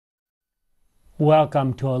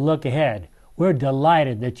Welcome to a look ahead. We're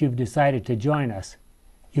delighted that you've decided to join us.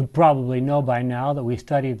 You probably know by now that we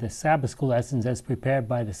study the Sabbath School lessons as prepared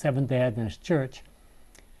by the Seventh-day Adventist Church.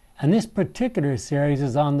 And this particular series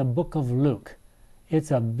is on the book of Luke. It's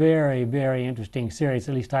a very, very interesting series,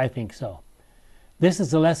 at least I think so. This is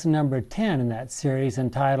the lesson number 10 in that series,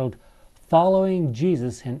 entitled Following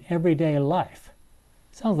Jesus in Everyday Life.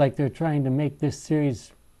 Sounds like they're trying to make this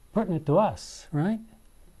series pertinent to us, right?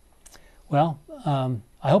 Well,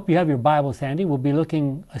 I hope you have your Bibles handy. We'll be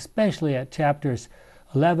looking especially at chapters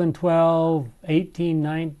 11, 12, 18,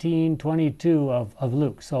 19, 22 of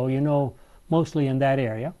Luke. So you know, mostly in that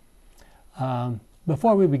area.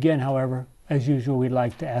 Before we begin, however, as usual, we'd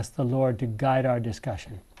like to ask the Lord to guide our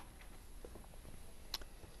discussion.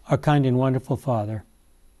 Our kind and wonderful Father,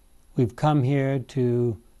 we've come here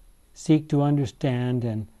to seek to understand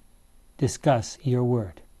and discuss your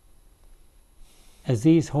word. As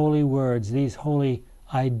these holy words, these holy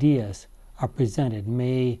ideas are presented,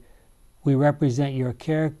 may we represent your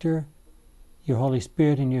character, your Holy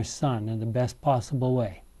Spirit, and your Son in the best possible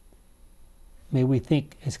way. May we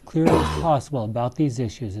think as clearly as possible about these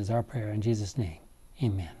issues, is our prayer. In Jesus' name,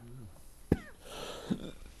 amen.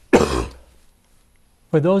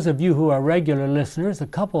 For those of you who are regular listeners, a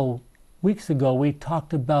couple weeks ago we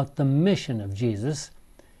talked about the mission of Jesus.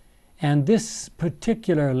 And this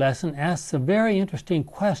particular lesson asks a very interesting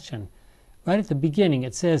question. Right at the beginning,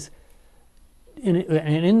 it says, and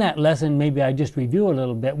in that lesson, maybe I just review a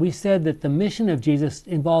little bit, we said that the mission of Jesus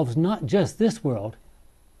involves not just this world,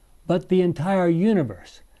 but the entire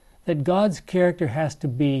universe. That God's character has to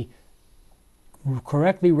be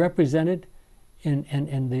correctly represented, and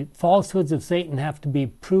the falsehoods of Satan have to be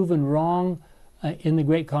proven wrong in the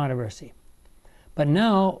great controversy. But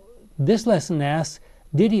now, this lesson asks,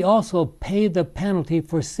 did he also pay the penalty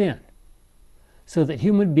for sin, so that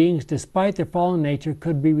human beings, despite their fallen nature,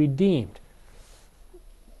 could be redeemed?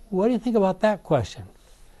 What do you think about that question?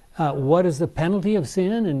 What is the penalty of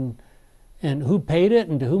sin, and who paid it,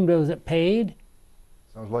 and to whom was it paid?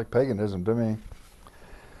 Sounds like paganism to me.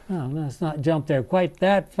 Well, let's not jump there quite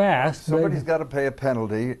that fast. Somebody's got to pay a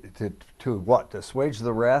penalty to what? To assuage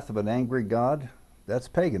the wrath of an angry God? That's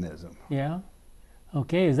paganism. Yeah.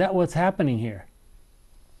 Okay, is that what's happening here?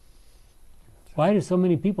 Why do so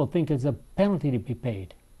many people think it's a penalty to be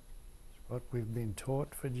paid? It's what we've been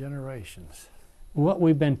taught for generations. What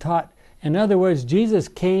we've been taught. In other words, Jesus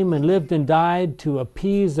came and lived and died to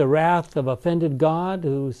appease the wrath of offended God,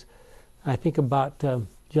 who's, I think about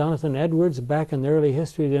Jonathan Edwards back in the early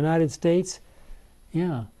history of the United States.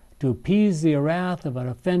 Yeah, to appease the wrath of an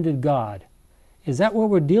offended God. Is that what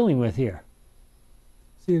we're dealing with here?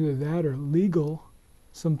 It's either that or legal,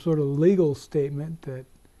 some sort of legal statement that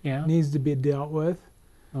needs to be dealt with.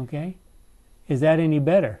 Okay. Is that any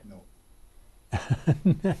better?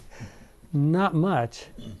 No. Not much.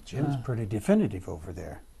 Jim's pretty definitive over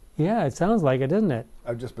there. Yeah, it sounds like it, doesn't it?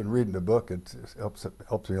 I've just been reading the book. It helps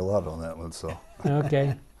me a lot on that one. So.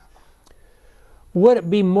 Okay. Would it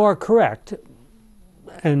be more correct,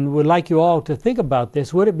 and would like you all to think about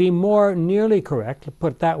this, would it be more nearly correct, to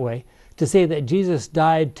put it that way, to say that Jesus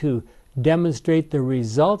died to demonstrate the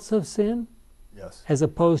results of sin? Yes. As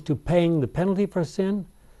opposed to paying the penalty for sin?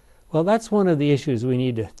 Well, that's one of the issues we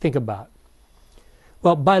need to think about.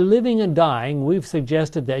 Well, by living and dying, we've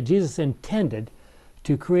suggested that Jesus intended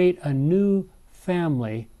to create a new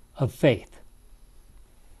family of faith.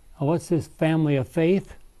 Now, what's this family of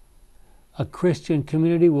faith? A Christian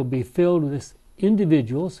community will be filled with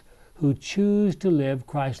individuals who choose to live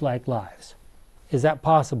Christ-like lives. Is that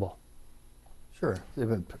possible? Sure. They've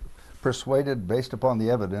been persuaded based upon the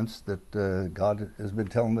evidence that God has been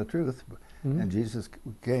telling the truth, and Jesus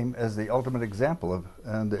came as the ultimate example of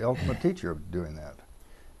and the ultimate teacher of doing that.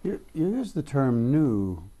 You use the term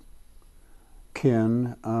new,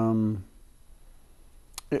 Ken.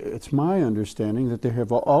 It's my understanding that there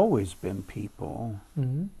have always been people,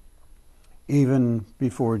 even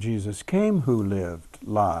before Jesus came, who lived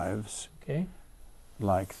lives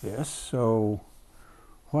like this. So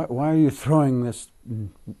why are you throwing this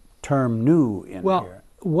term new in here? Well,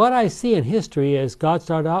 what I see in history is God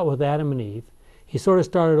started out with Adam and Eve. He sort of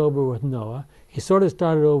started over with Noah. He sort of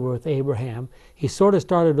started over with Abraham. He sort of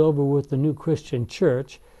started over with the new Christian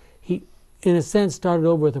church. He, in a sense, started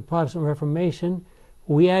over with the Protestant Reformation.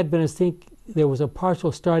 We Adventists think there was a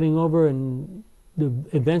partial starting over in the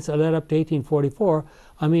events that led up to 1844.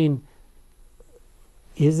 I mean,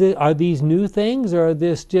 are these new things, or is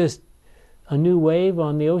this just a new wave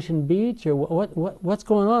on the ocean beach, or what's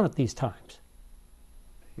going on at these times?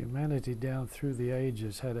 Humanity down through the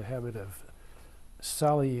ages had a habit of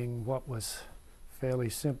sullying what was fairly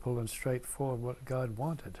simple and straightforward what God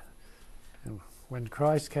wanted. And when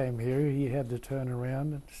Christ came here, he had to turn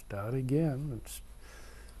around and start again.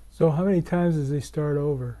 So how many times does he start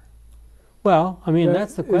over? Well, I mean,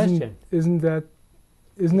 that's the question. Isn't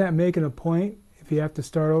that making a point if you have to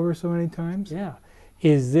start over so many times? Yeah.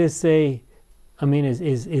 Is this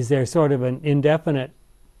is there sort of an indefinite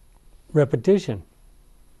repetition?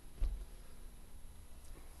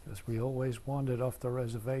 Because we always wandered off the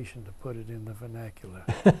reservation, to put it in the vernacular.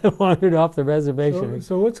 Wandered off the reservation.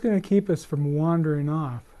 So what's going to keep us from wandering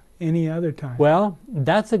off any other time? Well,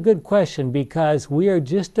 that's a good question, because we are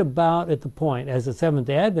just about at the point, as a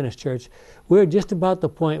Seventh-day Adventist church, we're just about the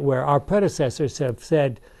point where our predecessors have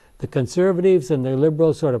said the conservatives and the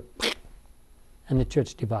liberals sort of, and the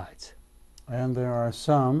church divides. And there are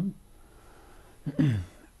some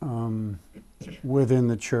within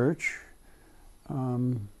the church,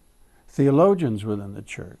 theologians within the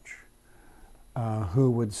church,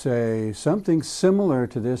 who would say something similar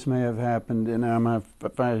to this may have happened, and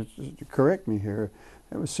if I correct me here,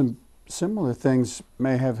 there was some similar things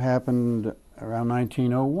may have happened around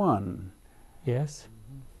 1901. Yes.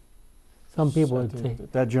 Some people would say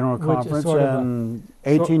that General Conference in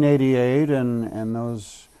 1888 and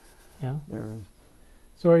those. Yeah.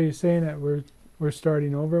 So are you saying that we're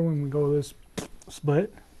starting over when we go this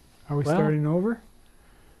split? Are we starting over?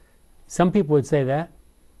 Some people would say that.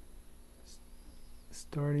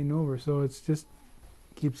 Starting over. So it's just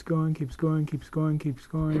keeps going, keeps going, keeps going, keeps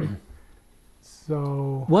going.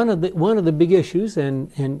 So one of the big issues,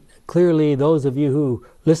 and clearly those of you who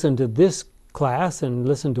listen to this class and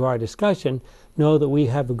listen to our discussion know that we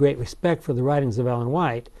have a great respect for the writings of Ellen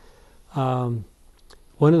White.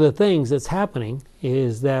 One of the things that's happening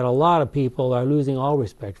is that a lot of people are losing all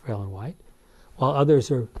respect for Ellen White, while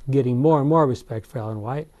others are getting more and more respect for Ellen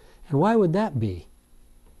White. And why would that be?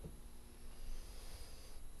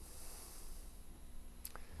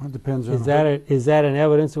 Well, it depends on. Is that an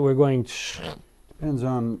evidence that we're going? Depends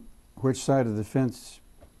on which side of the fence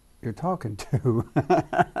you're talking to.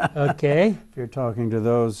 Okay. If you're talking to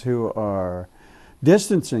those who are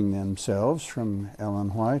distancing themselves from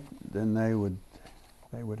Ellen White, then they would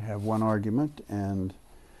have one argument, and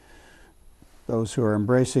those who are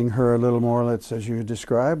embracing her a little more, as you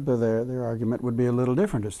described, their argument would be a little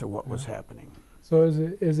different as to what was happening. So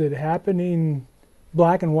is it happening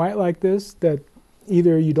black and white like this, that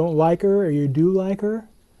either you don't like her or you do like her,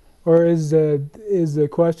 or is the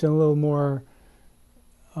question a little more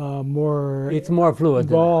it's more fluid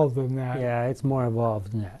involved than that? Yeah, it's more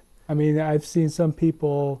involved than that. I mean, I've seen some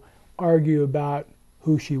people argue about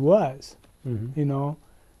who she was. Mm-hmm. You know,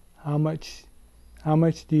 how much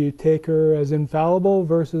do you take her as infallible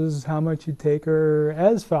versus how much you take her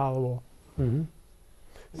as fallible? Mm-hmm.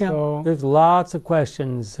 Yeah, so there's lots of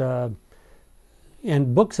questions,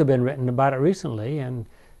 and books have been written about it recently, and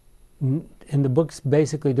the books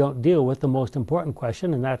basically don't deal with the most important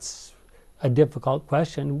question, and that's a difficult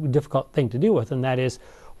question, difficult thing to deal with, and that is,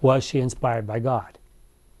 was she inspired by God?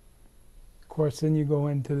 Of course, then you go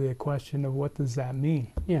into the question of what does that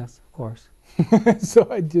mean? Yes, of course. So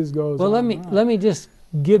it just goes well, on. let me just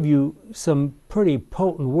give you some pretty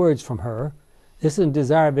potent words from her. This is in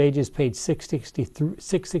Desire of Ages, page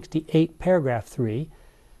 668, paragraph 3,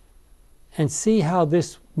 and see how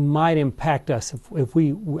this might impact us if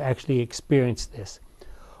we actually experience this.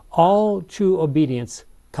 All true obedience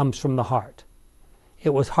comes from the heart.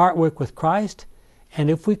 It was heart work with Christ, and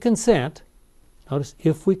if we consent, notice,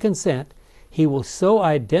 if we consent, He will so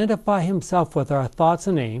identify Himself with our thoughts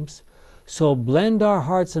and aims, so blend our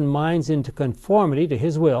hearts and minds into conformity to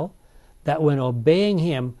His will, that when obeying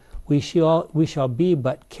Him, we shall be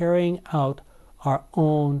but carrying out our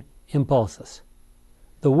own impulses.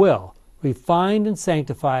 The will, refined and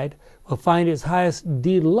sanctified, will find its highest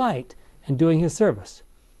delight in doing His service.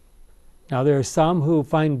 Now, there are some who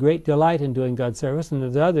find great delight in doing God's service, and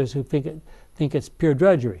there's others who think it's pure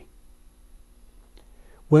drudgery.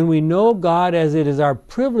 When we know God as it is our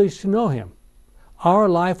privilege to know Him, our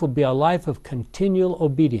life will be a life of continual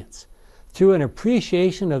obedience. Through an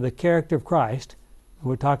appreciation of the character of Christ,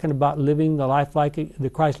 we're talking about living the life like the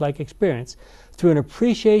Christ-like experience, through an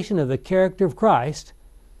appreciation of the character of Christ,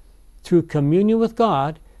 through communion with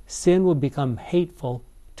God, sin will become hateful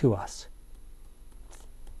to us.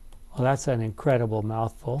 Well, that's an incredible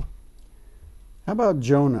mouthful. How about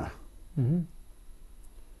Jonah? Mm-hmm.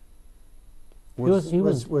 Was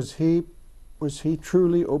he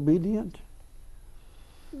truly obedient?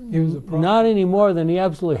 He was a prophet. Not any more than he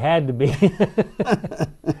absolutely had to be.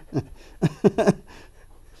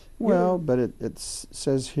 Well, but it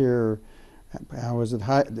says here, how is it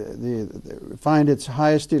find its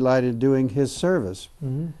highest delight in doing His service.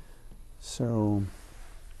 Mm-hmm. So,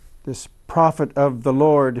 this prophet of the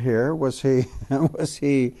Lord here, was he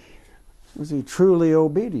truly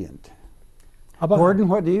obedient? How about Gordon,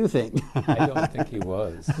 what do you think? I don't think he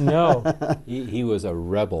was. No. He was a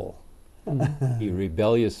rebel. He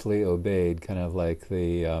rebelliously obeyed, kind of like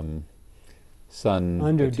the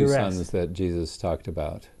Under the two duress. sons that Jesus talked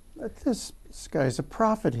about. But this guy's a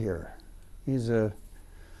prophet here. He's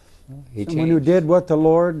He someone who changed. did what the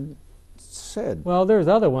Lord said. Well, there's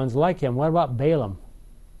other ones like him. What about Balaam?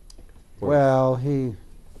 Well,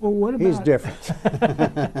 Well, what he's about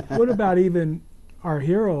different. what about even our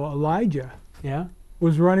hero Elijah? Yeah?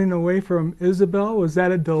 Was running away from Isabel. Was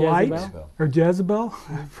that a delight? Jezebel? Or Jezebel?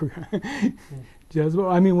 I forgot. Jezebel.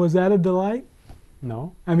 I mean, was that a delight?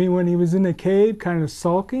 No. I mean, when he was in the cave, kind of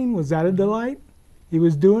sulking, was that a delight? He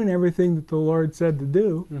was doing everything that the Lord said to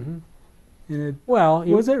do. Mm-hmm. And it, Well,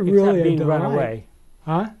 Was it except really a being run delight? away.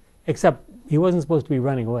 huh? Except he wasn't supposed to be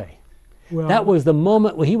running away. Well, That was the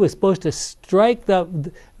moment where he was supposed to strike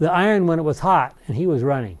the iron when it was hot, and he was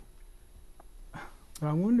running.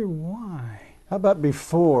 I wonder why. How about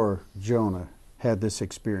before Jonah had this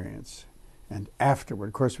experience and afterward?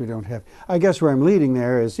 Of course, we don't have. I guess where I'm leading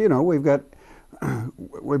there is, we've got.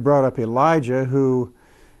 We brought up Elijah, who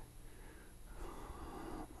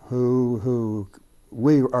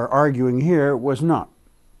we are arguing here was not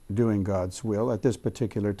doing God's will at this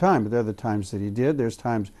particular time. But there are the times that he did. There's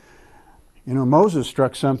times, Moses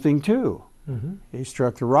struck something too. Mm-hmm. He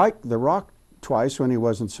struck the rock twice when he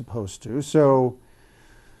wasn't supposed to. So,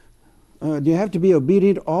 do you have to be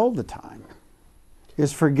obedient all the time?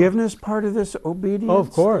 Is forgiveness part of this obedience? Oh,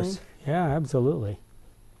 of course. thing? Yeah, absolutely.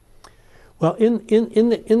 Well, in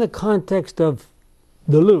the context of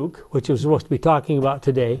the Luke, which we're supposed to be talking about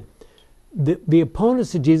today, the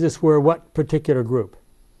opponents of Jesus were what particular group?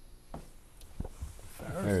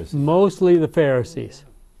 Pharisees. Mostly the Pharisees.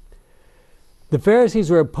 The Pharisees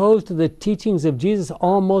were opposed to the teachings of Jesus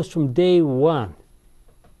almost from day one.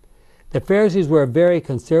 The Pharisees were a very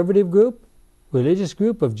conservative group, religious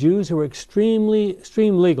group of Jews who were extreme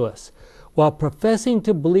legalists. While professing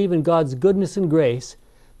to believe in God's goodness and grace,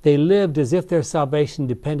 they lived as if their salvation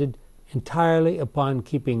depended entirely upon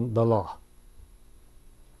keeping the law.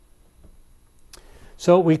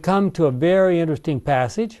 So we come to a very interesting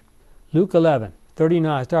passage, Luke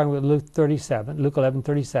 11:39, starting with Luke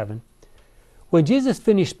 11:37. When Jesus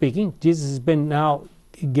finished speaking, Jesus has been now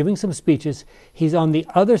giving some speeches. He's on the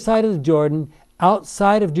other side of the Jordan,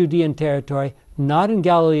 outside of Judean territory, not in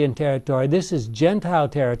Galilean territory. This is Gentile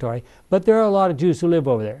territory, but there are a lot of Jews who live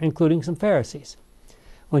over there, including some Pharisees.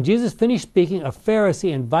 When Jesus finished speaking, a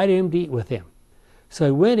Pharisee invited him to eat with him. So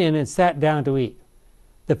he went in and sat down to eat.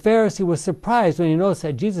 The Pharisee was surprised when he noticed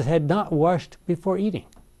that Jesus had not washed before eating.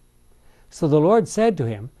 So the Lord said to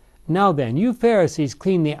him, "Now then, you Pharisees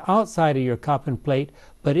clean the outside of your cup and plate,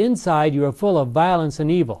 but inside you are full of violence and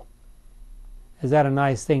evil." Is that a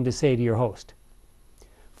nice thing to say to your host?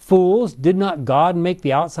 Fools, did not God make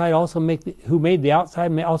the outside who made the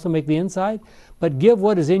outside also make the inside? But give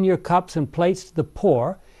what is in your cups and plates to the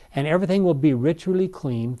poor, and everything will be ritually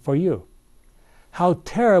clean for you. How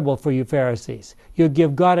terrible for you Pharisees! You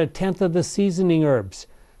give God a tenth of the seasoning herbs,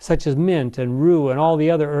 such as mint and rue and all the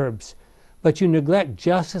other herbs. But you neglect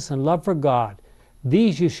justice and love for God.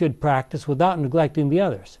 These you should practice without neglecting the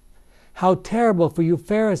others. How terrible for you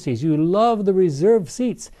Pharisees! You love the reserved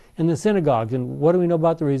seats in the synagogues. And what do we know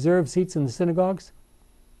about the reserved seats in the synagogues?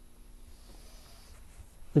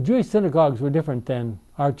 The Jewish synagogues were different than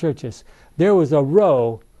our churches. There was a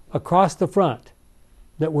row across the front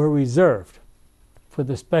that were reserved for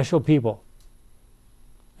the special people.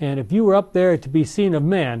 And if you were up there to be seen of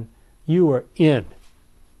men, you were in.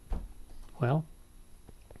 Well,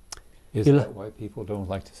 Is that why people don't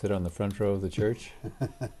like to sit on the front row of the church?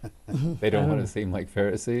 They don't want to seem like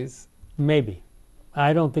Pharisees? maybe.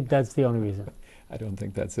 I don't think that's the only reason. I don't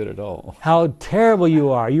think that's it at all. How terrible you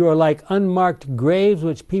are. You are like unmarked graves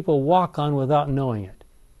which people walk on without knowing it.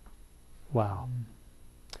 Wow.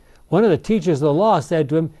 One of the teachers of the law said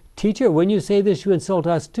to him, "Teacher, when you say this, you insult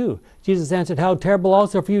us too." Jesus answered, "How terrible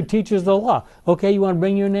also for you teachers of the law." Okay, you want to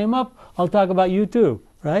bring your name up? I'll talk about you too,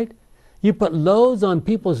 right? You put loads on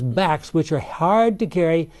people's backs which are hard to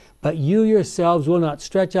carry, but you yourselves will not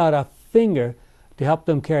stretch out a finger to help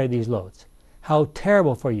them carry these loads. How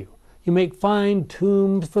terrible for you. You make fine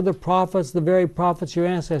tombs for the prophets, the very prophets your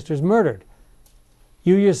ancestors murdered.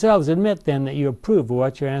 You yourselves admit then that you approve of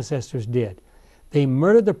what your ancestors did. They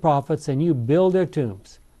murdered the prophets and you build their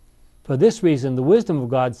tombs. For this reason, the wisdom of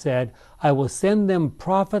God said, "I will send them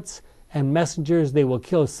prophets and messengers. They will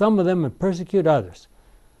kill some of them and persecute others.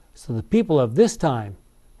 So the people of this time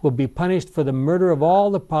will be punished for the murder of all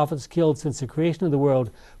the prophets killed since the creation of the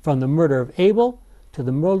world, from the murder of Abel to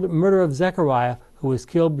the murder of Zechariah, who was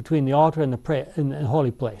killed between the altar and the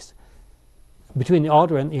holy place. Between the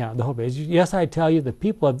altar and the holy place. Yes, I tell you, the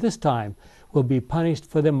people of this time will be punished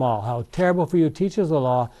for them all. How terrible for you, teachers of the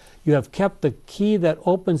law! You have kept the key that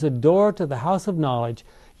opens the door to the house of knowledge.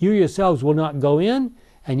 You yourselves will not go in,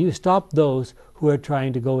 and you stop those who are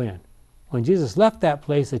trying to go in. When Jesus left that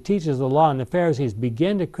place, the teachers of the law and the Pharisees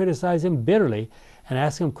began to criticize him bitterly and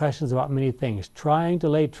ask him questions about many things, trying to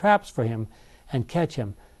lay traps for him and catch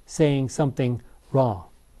him saying something wrong.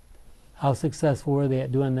 How successful were they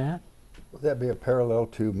at doing that? Would that be a parallel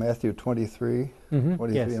to Matthew 23,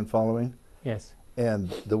 23 Yes. and following? Yes.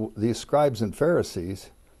 And these scribes and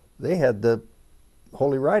Pharisees, they had the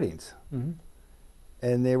holy writings,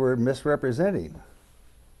 and they were misrepresenting.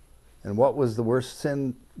 And what was the worst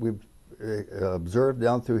sin we've observed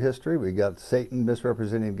down through history? We got Satan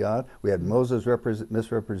misrepresenting God. We had Moses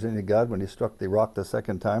misrepresenting God when he struck the rock the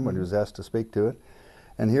second time when he was asked to speak to it.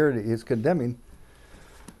 And here he's condemning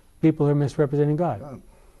People who are misrepresenting God.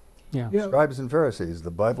 Yeah. scribes and Pharisees,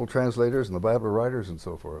 the Bible translators and the Bible writers and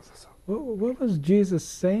so forth. What was Jesus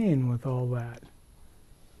saying with all that?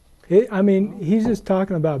 I mean, he's just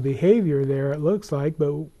talking about behavior there, it looks like,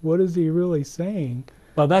 but what is he really saying?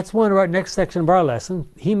 Well, that's one of our next section of our lesson.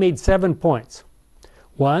 He made 7 points.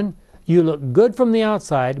 1, you look good from the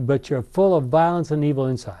outside, but you're full of violence and evil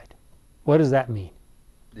inside. What does that mean?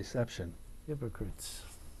 Deception. Hypocrites.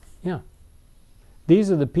 Yeah. These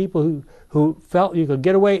are the people who felt you could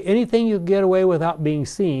get away, anything you could get away without being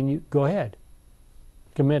seen, you go ahead.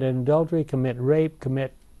 Commit adultery, commit rape,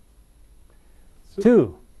 commit...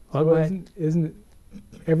 2. Well, go ahead. Isn't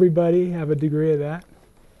everybody have a degree of that?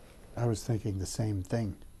 I was thinking the same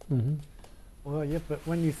thing. Well, yeah, but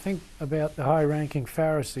when you think about the high-ranking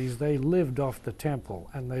Pharisees, they lived off the temple,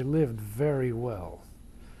 and they lived very well.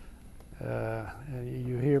 And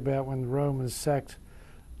you hear about when the Romans sacked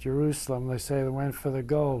Jerusalem, they say they went for the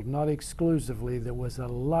gold. Not exclusively. There was a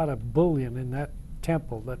lot of bullion in that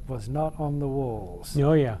temple that was not on the walls.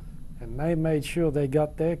 Oh, yeah. And they made sure they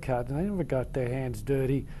got their cut, and they never got their hands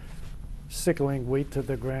dirty sickling wheat to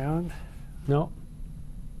the ground. No.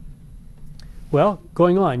 Well,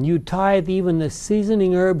 going on, you tithe even the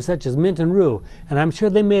seasoning herbs such as mint and rue. And I'm sure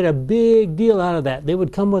they made a big deal out of that. They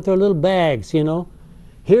would come with their little bags, you know.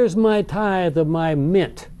 Here's my tithe of my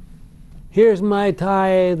mint. Here's my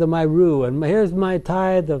tithe of my rue. And here's my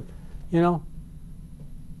tithe of, you know.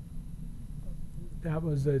 That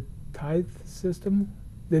was a tithe system?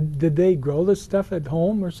 Did they grow this stuff at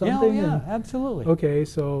home or something? Yeah, absolutely. Okay,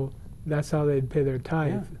 so that's how they'd pay their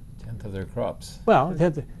tithe. Yeah. 10th of their crops. Well,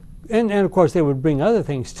 and of course they would bring other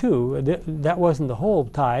things too. That wasn't the whole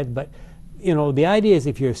tithe, but you know, the idea is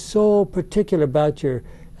if you're so particular about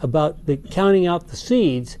the counting out the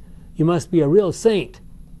seeds, you must be a real saint,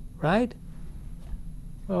 right?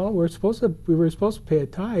 Well, we were supposed to pay a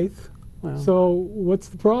tithe. Well, So what's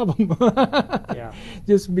the problem? yeah.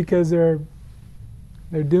 Just because they're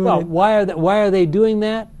doing Well, it. why are they doing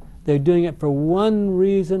that? They're doing it for one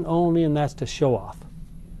reason only, and that's to show off.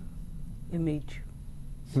 Image.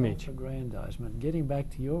 Self-aggrandizement. Getting back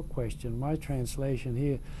to your question, my translation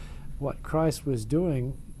here, what Christ was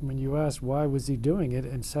doing, when you ask why was he doing it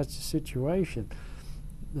in such a situation,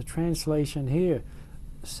 the translation here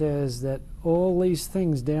says that all these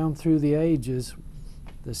things down through the ages,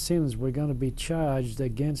 the sins were going to be charged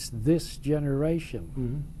against this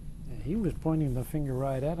generation. And he was pointing the finger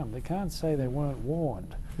right at them. They can't say they weren't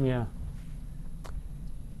warned. Yeah.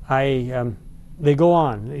 They go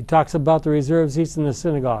on. He talks about the reserved seats in the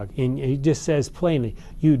synagogue. And he just says plainly,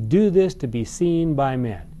 you do this to be seen by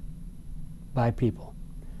men, by people.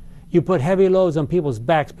 You put heavy loads on people's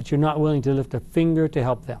backs, but you're not willing to lift a finger to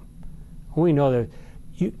help them. We know that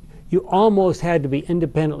you almost had to be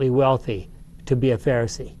independently wealthy to be a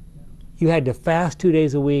Pharisee. You had to fast 2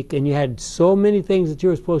 days a week, and you had so many things that you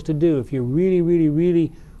were supposed to do. If you really, really,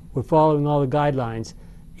 really were following all the guidelines,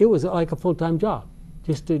 it was like a full-time job,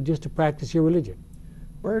 just to practice your religion.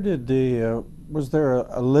 Where did was there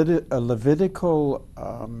a Levitical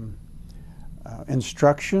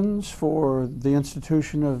instructions for the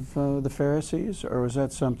institution of the Pharisees, or was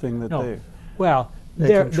that something that No. Well,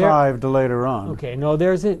 they contrived later on? Okay, no,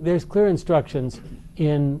 there's clear instructions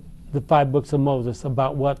in the 5 books of Moses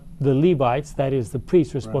about what the Levites, that is the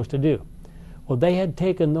priests, were supposed to do. Well, they had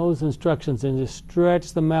taken those instructions and just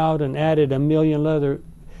stretched them out and added a million other,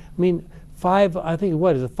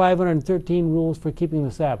 513 rules for keeping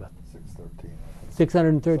the Sabbath. 613.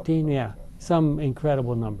 613, yeah, some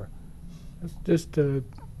incredible number. That's just to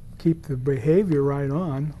keep the behavior right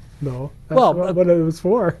on, though. That's Well, what it was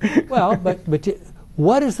for. Well, but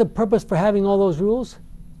what is the purpose for having all those rules?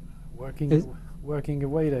 Working your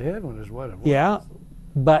way to heaven is what it was. Yeah,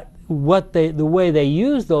 but the way they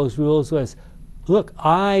used those rules was, look,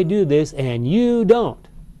 I do this and you don't.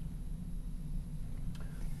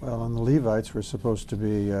 Well, and the Levites were supposed to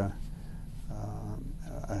be a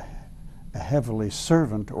heavily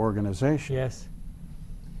servant organization. Yes.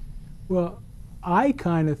 Well, I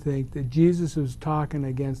kind of think that Jesus was talking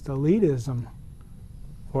against elitism.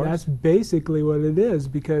 That's basically what it is,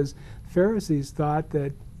 because Pharisees thought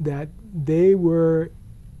that they were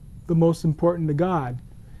the most important to God.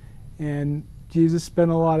 And Jesus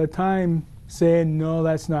spent a lot of time saying, no,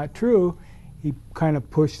 that's not true. He kind of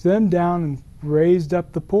pushed them down and raised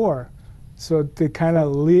up the poor, so to kind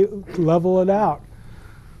of level it out.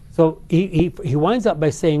 So he winds up by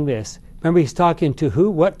saying this. Remember, he's talking to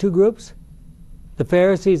who? What two groups? The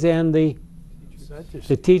Pharisees and the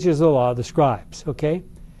teachers of the law, the scribes, okay?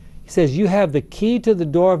 He says, you have the key to the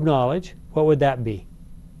door of knowledge. What would that be?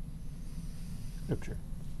 Scripture.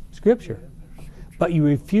 Scripture. But you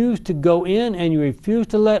refuse to go in, and you refuse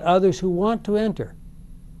to let others who want to enter.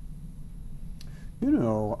 You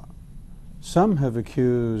know, some have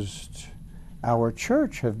accused our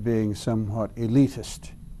church of being somewhat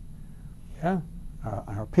elitist. Yeah.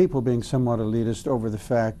 Our people being somewhat elitist over the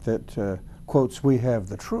fact that, quotes, we have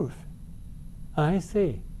the truth. I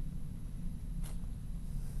see.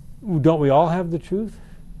 Don't we all have the truth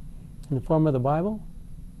in the form of the Bible?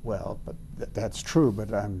 Well, but that's true,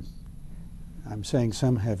 but I'm saying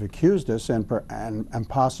some have accused us, and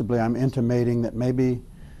possibly I'm intimating that maybe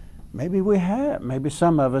we have. Maybe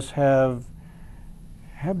some of us have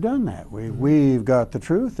done that. We've got the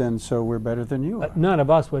truth, and so we're better than you are. But none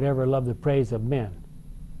of us would ever love the praise of men.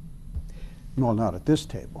 Well, not at this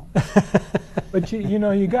table. But you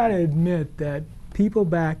know, you got to admit that people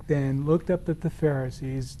back then looked up at the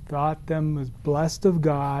Pharisees, thought them as blessed of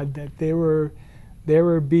God, that they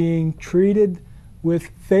were being treated with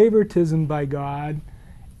favoritism by God,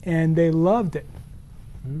 and they loved it.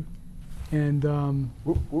 Hmm? And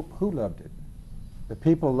who loved it? The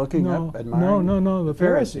people looking up, admiring? No, the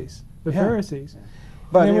Pharisees. The Pharisees. Yeah.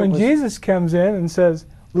 But and when Jesus comes in and says,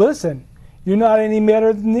 listen, you're not any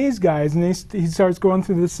better than these guys, and he starts going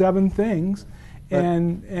through the 7 things,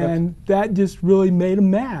 and that just really made him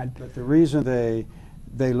mad. But the reason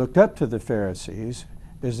they looked up to the Pharisees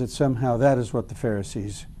is that somehow that is what the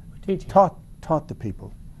Pharisees taught the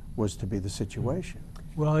people was to be the situation.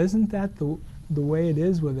 Well, isn't that the way it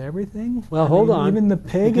is with everything? Well, hold on. Even the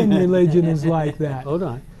pagan religion is like that. Hold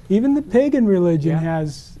on. Even the pagan religion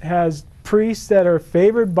has priests that are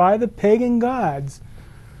favored by the pagan gods.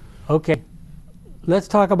 Okay, let's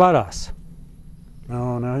talk about us.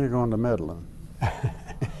 Oh, now you're going to meddling.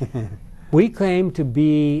 We claim to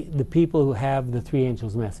be the people who have the 3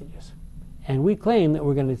 angels' messages. And we claim that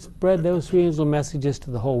we're going to spread those 3 angel messages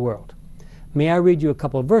to the whole world. May I read you a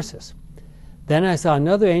couple of verses? Then I saw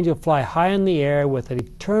another angel fly high in the air with an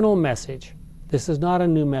eternal message. This is not a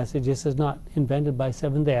new message. This is not invented by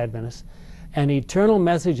Seventh-day Adventists. An eternal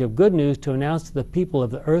message of good news to announce to the people of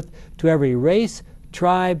the earth, to every race,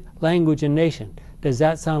 tribe, language, and nation. Does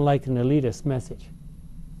that sound like an elitist message?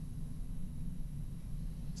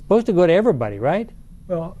 It's supposed to go to everybody, right?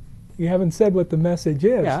 Well, you haven't said what the message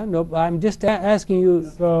is. Yeah, no, I'm just asking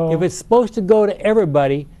you, if it's supposed to go to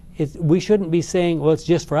everybody, we shouldn't be saying, well, it's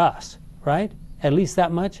just for us, right? At least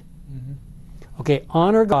that much? Mm-hmm. Okay,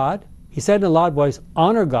 honor God. He said in a loud voice,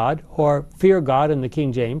 honor God, or fear God in the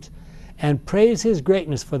King James, and praise His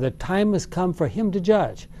greatness, for the time has come for Him to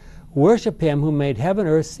judge. Worship Him who made heaven,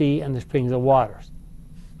 earth, sea, and the springs of waters.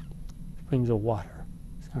 Springs of water.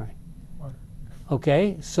 Sorry. Water.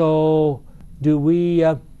 Okay, so do we...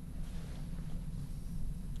 are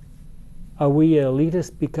we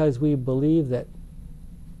elitist because we believe that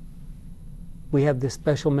we have this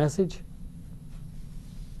special message?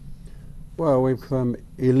 Well, we become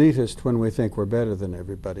elitist when we think we're better than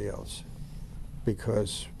everybody else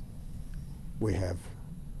because we have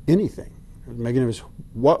anything. Making us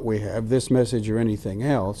what we have, this message or anything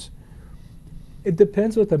else. It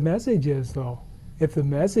depends what the message is, though. If the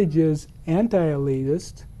message is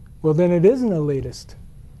anti-elitist, well, then it isn't elitist,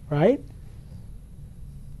 right?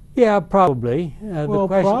 Yeah, probably. Well,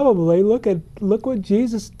 probably. Look what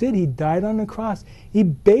Jesus did. He died on the cross. He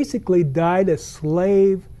basically died a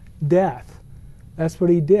slave death. That's what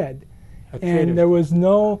he did. And there was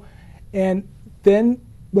no... And then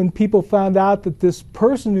when people found out that this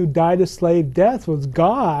person who died a slave death was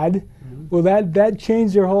God, well, that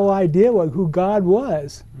changed their whole idea of who God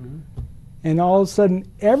was. and all of a sudden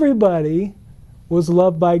everybody was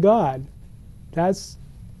loved by God. That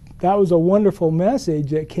was a wonderful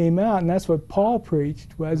message that came out, and that's what Paul preached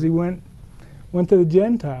as he went to the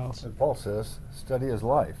Gentiles. And Paul says, study his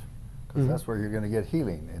life, because that's where you're going to get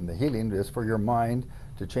healing. And the healing is for your mind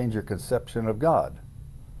to change your conception of God.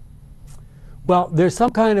 Well, there's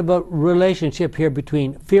some kind of a relationship here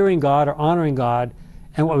between fearing God or honoring God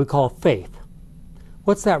and what we call faith.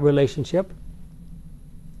 What's that relationship?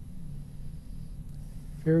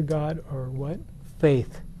 Fear God or what?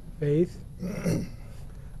 Faith. Faith.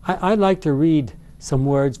 I'd like to read some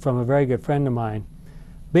words from a very good friend of mine.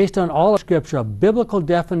 Based on all of Scripture, a biblical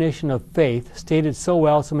definition of faith, stated so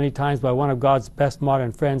well so many times by one of God's best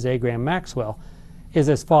modern friends, A. Graham Maxwell, is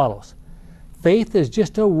as follows. Faith is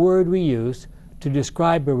just a word we use to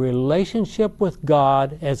describe a relationship with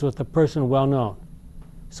God as with a person well known.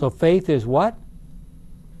 So faith is what?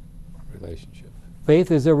 Relationship.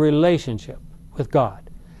 Faith is a relationship with God.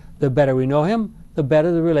 The better we know Him, the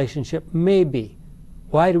better the relationship may be.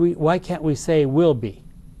 Why can't we say will be?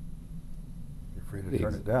 You're free to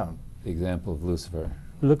turn it down. The example of Lucifer.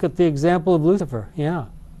 Look at the example of Lucifer. Yeah.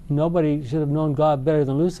 Nobody should have known God better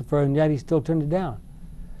than Lucifer, and yet he still turned it down.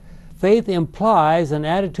 Faith implies an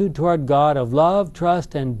attitude toward God of love,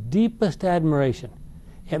 trust, and deepest admiration.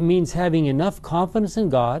 It means having enough confidence in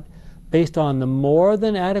God based on the more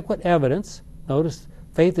than adequate evidence. Notice,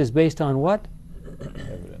 faith is based on what?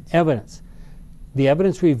 Evidence. The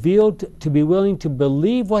evidence revealed to be willing to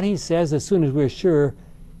believe what He says as soon as we're sure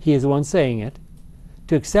He is the one saying it,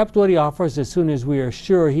 to accept what He offers as soon as we are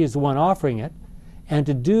sure He is the one offering it, and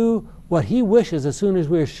to do what He wishes as soon as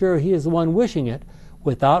we are sure He is the one wishing it,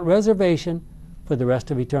 without reservation for the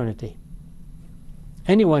rest of eternity.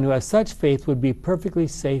 Anyone who has such faith would be perfectly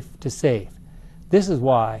safe to save. This is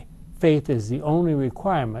why faith is the only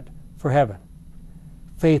requirement for heaven.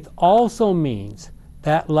 Faith also means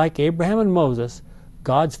that, like Abraham and Moses,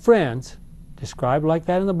 God's friends, described like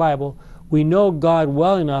that in the Bible, we know God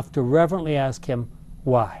well enough to reverently ask Him,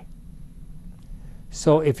 why?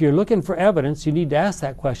 So if you're looking for evidence, you need to ask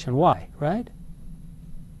that question, why, right?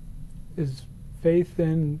 Is faith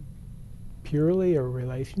then purely a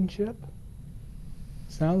relationship?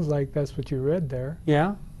 Sounds like that's what you read there.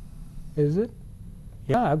 Yeah? Is it?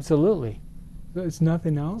 Yeah, absolutely. It's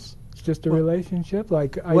nothing else? It's just a relationship?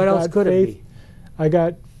 Like What else could it be? I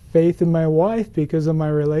got faith in my wife because of my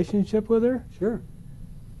relationship with her? Sure.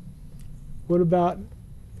 What about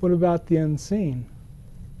the unseen?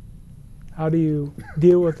 How do you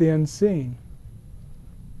deal with the unseen?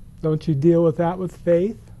 Don't you deal with that with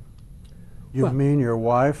faith? You mean your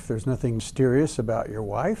wife? There's nothing mysterious about your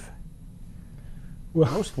wife?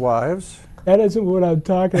 Well, Most wives. that isn't what I'm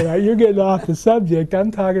talking about. You're getting off the subject.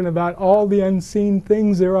 I'm talking about all the unseen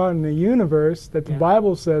things there are in the universe that the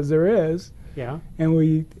Bible says there is. Yeah. And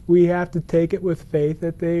we have to take it with faith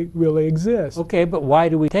that they really exist. Okay, but why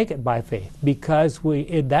do we take it by faith? Because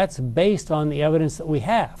that's based on the evidence that we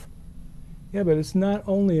have. Yeah, but it's not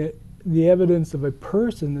only the evidence of a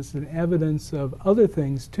person, it's an evidence of other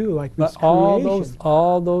things too, like this But creation.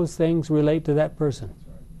 all those things relate to that person.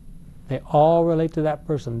 They all relate to that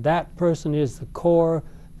person. That person is the core,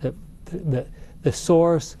 the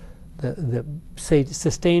source, the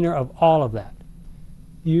sustainer of all of that.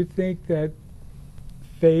 You think that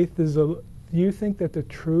faith is you think that the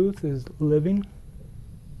truth is living?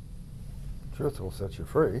 Truth will set you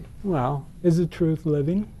free. Well, Is the truth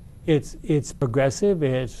living? it's progressive.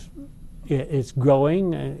 It's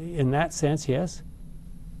growing in that sense. Yes.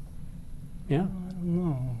 Yeah. I don't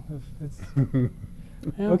know. It's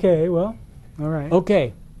Yeah. Okay, well, all right.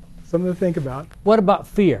 Okay. Something to think about. What about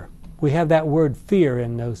fear? We have that word fear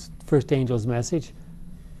in those first angel's message.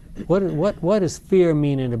 What does fear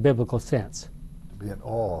mean in a biblical sense? To be in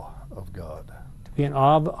awe of God. To be in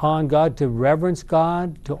awe on God, to reverence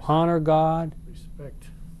God, to honor God.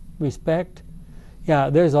 Respect. Yeah,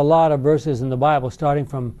 there's a lot of verses in the Bible, starting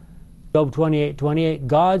from Job 28:28.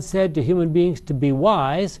 God said to human beings, to be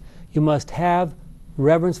wise, you must have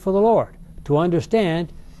reverence for the Lord. To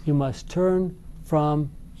understand, you must turn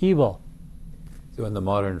from evil. So in the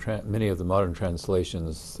many of the modern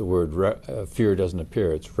translations, the word fear doesn't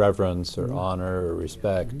appear. It's reverence or honor or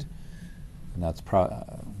respect. And that's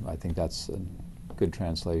I think that's good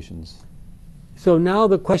translations. So now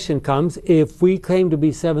the question comes, if we claim to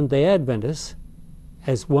be Seventh-day Adventists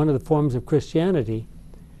as one of the forms of Christianity,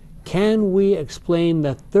 can we explain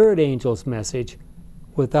the third angel's message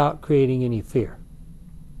without creating any fear?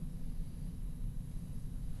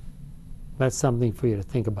 That's something for you to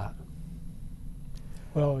think about.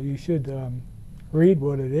 Well, you should read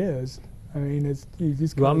what it is. I mean, it's you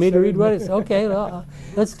just. You want me to read what it's? Okay, well,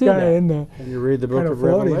 let's do Kinda that. in the, Can you read the book Kinda of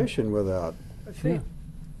floating. Revelation without?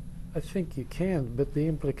 I think you can, but the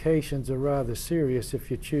implications are rather serious if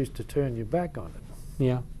you choose to turn your back on it.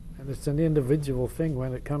 Yeah. And it's an individual thing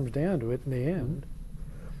when it comes down to it in the end.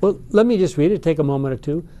 Well, let me just read it. Take a moment or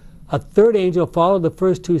two. A third angel followed the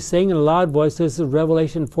first two, saying in a loud voice, this is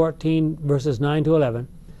Revelation 14, verses 9 to 11,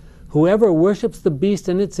 whoever worships the beast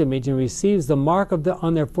and its image and receives the mark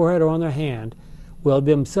on their forehead or on their hand will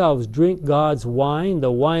themselves drink God's wine,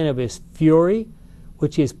 the wine of his fury,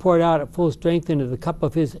 which he has poured out at full strength into the cup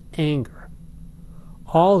of his anger.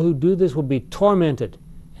 All who do this will be tormented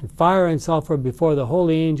in fire and sulfur before the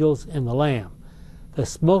holy angels and the Lamb. The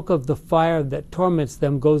smoke of the fire that torments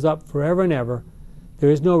them goes up forever and ever. There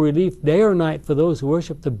is no relief day or night for those who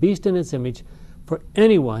worship the beast and its image, for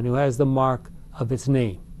anyone who has the mark of its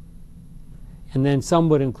name. And then some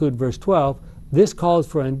would include verse 12. This calls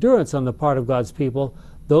for endurance on the part of God's people,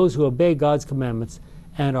 those who obey God's commandments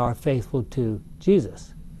and are faithful to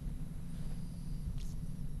Jesus.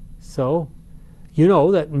 So, you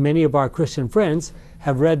know that many of our Christian friends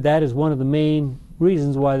have read that as one of the main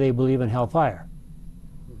reasons why they believe in hellfire.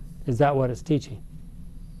 Is that what it's teaching?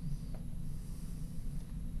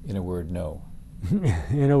 In a word, no.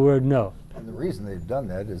 In a word, no. And the reason they've done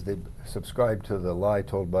that is they've subscribed to the lie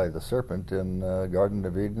told by the serpent in Garden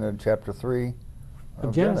of Eden in chapter 3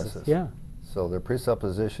 of Genesis. Yeah. So their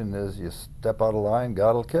presupposition is you step out of line,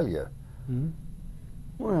 God will kill you. Mm-hmm.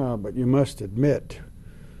 Well, but you must admit,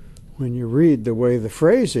 when you read the way the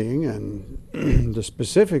phrasing and the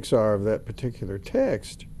specifics are of that particular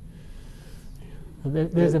text,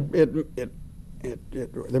 There's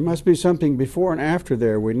there must be something before and after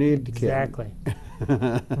there we need to exactly.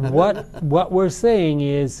 What we're saying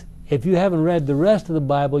is, if you haven't read the rest of the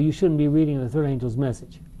Bible, you shouldn't be reading the third angel's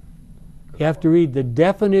message. You have to read the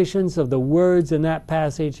definitions of the words in that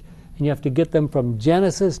passage, and you have to get them from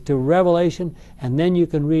Genesis to Revelation, and then you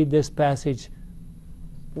can read this passage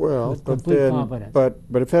Well, with but complete then, confidence. but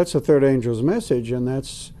if that's the third angel's message, and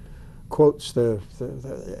that's quotes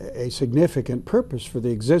a significant purpose for the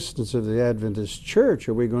existence of the Adventist Church,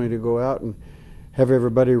 are we going to go out and have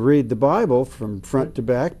everybody read the Bible from front to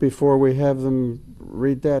back before we have them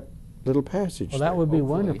read that little passage? Well, that would be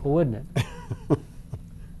Hopefully. wonderful, wouldn't it?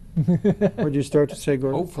 What'd you start to say,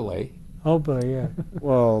 Gordon? Hopefully. Hopefully, yeah.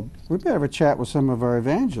 Well, we better have a chat with some of our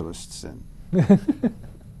evangelists then.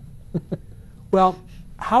 Well,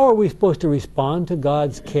 how are we supposed to respond to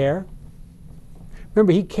God's care?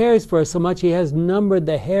 Remember, he cares for us so much, he has numbered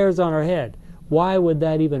the hairs on our head. Why would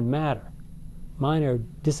that even matter? Mine are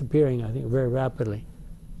disappearing, I think, very rapidly.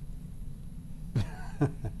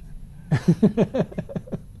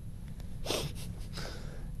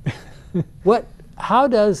 How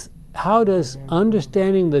does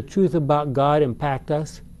understanding the truth about God impact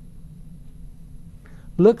us?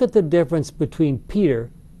 Look at the difference between Peter,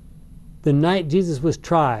 the night Jesus was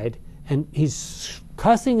tried, and he's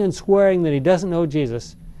cussing and swearing that he doesn't know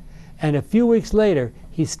Jesus, and a few weeks later,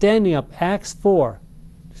 he's standing up, Acts 4,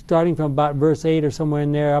 starting from about verse 8 or somewhere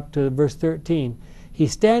in there up to verse 13.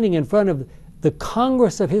 He's standing in front of the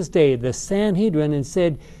Congress of his day, the Sanhedrin, and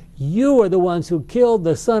said, "You are the ones who killed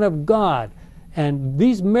the Son of God. And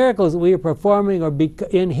these miracles that we are performing are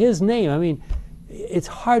in his name." I mean, it's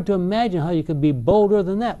hard to imagine how you could be bolder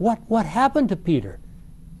than that. What happened to Peter?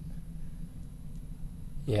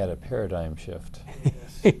 He had a paradigm shift.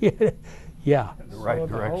 Yeah. In the right Saw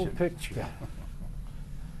the whole direction. picture.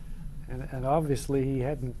 And obviously he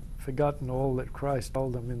hadn't forgotten all that Christ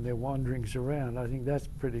told them in their wanderings around. I think that's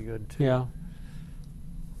pretty good too. Yeah.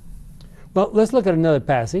 Well, let's look at another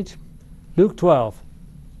passage. Luke 12.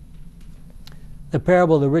 The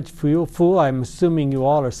parable of the rich fool. I'm assuming you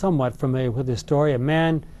all are somewhat familiar with this story. A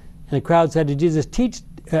man in the crowd said to Jesus,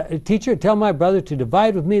 Teacher, tell my brother to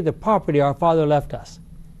divide with me the property our father left us.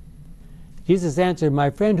 Jesus answered, My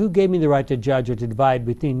friend, who gave me the right to judge or to divide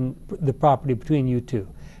the property between you two?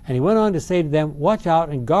 And he went on to say to them, Watch out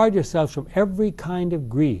and guard yourselves from every kind of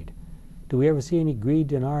greed. Do we ever see any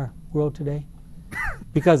greed in our world today?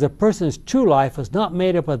 Because a person's true life is not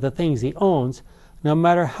made up of the things he owns, no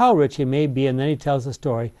matter how rich he may be. And then he tells a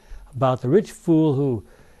story about the rich fool who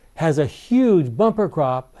has a huge bumper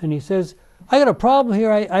crop, and he says, I got a problem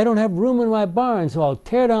here. I don't have room in my barn, so I'll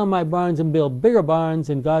tear down my barns and build bigger barns.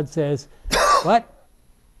 And God says, what?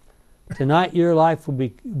 Tonight your life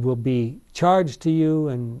will be charged to you,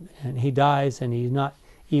 and he dies, and he's not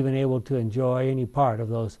even able to enjoy any part of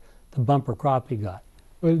the bumper crop he got.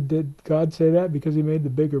 Well, did God say that because he made the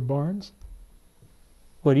bigger barns?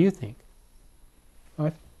 What do you think?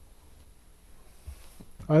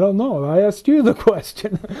 I don't know. I asked you the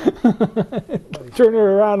question. Turn it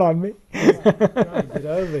around on me. Trying to get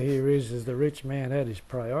over here is the rich man had his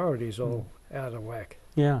priorities all out of whack.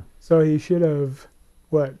 Yeah. So he should have,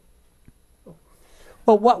 what?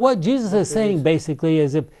 Well, what Jesus is saying basically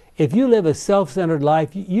is if you live a self-centered life,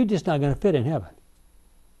 you're just not going to fit in heaven.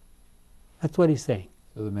 That's what he's saying.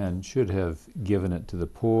 So the man should have given it to the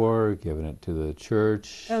poor, given it to the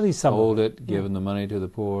church, At least some sold it, given the money to the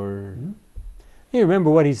poor. Mm-hmm. You remember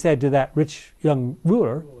what he said to that rich young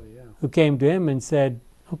ruler who came to him and said,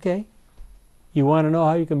 okay, you want to know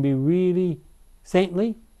how you can be really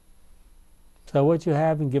saintly? Sell what you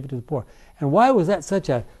have and give it to the poor. And why was that such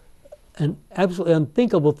an absolutely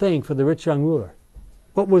unthinkable thing for the rich young ruler?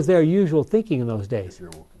 What was their usual thinking in those days? If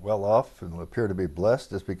you're well off and appear to be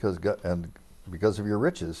blessed, it's because because of your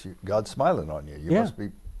riches, God's smiling on you. You must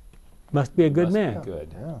be a good Must man. be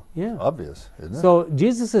good. Yeah. Obvious, isn't it? So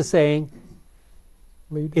Jesus is saying,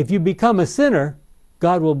 if you become a sinner,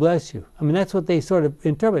 God will bless you. I mean, that's what they sort of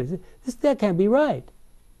interpret. That can't be right.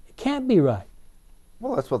 It can't be right.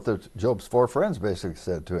 Well, that's what Job's 4 friends basically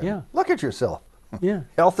said to him. Yeah. Look at yourself. Yeah.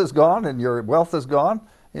 Health is gone and your wealth is gone.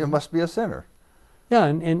 You must be a sinner. Yeah,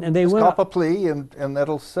 and they Just went cop a plea and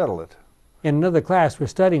that'll settle it. in another class. We're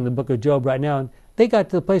studying the book of Job right now, and they got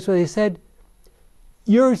to the place where they said,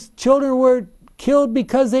 your children were killed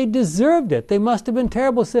because they deserved it. They must have been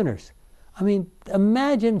terrible sinners. I mean,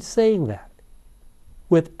 imagine saying that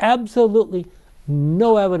with absolutely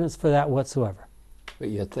no evidence for that whatsoever. But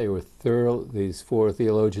yet they were these 4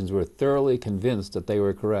 theologians were thoroughly convinced that they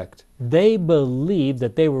were correct. They believed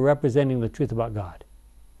that they were representing the truth about God.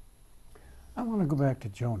 I want to go back to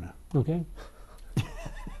Jonah. Okay?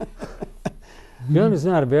 Jonah's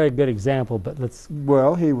not a very good example, but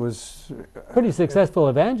Well, he was... pretty successful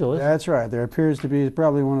evangelist. That's right. There appears to be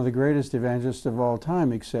probably one of the greatest evangelists of all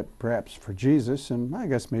time, except perhaps for Jesus, and I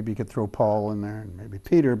guess maybe you could throw Paul in there and maybe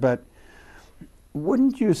Peter, but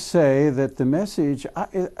wouldn't you say that the message...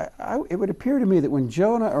 it would appear to me that when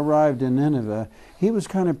Jonah arrived in Nineveh, he was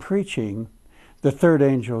kind of preaching the third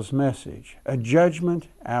angel's message, a judgment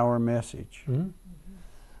hour message. Mm-hmm.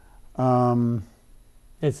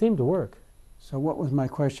 It seemed to work. So what was my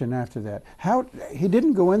question after that? How he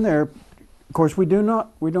didn't go in there. Of course, we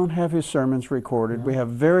don't have his sermons recorded. No. We have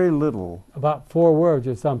very little. About 4 words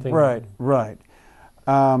or something. Right.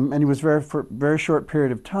 And he was for a very short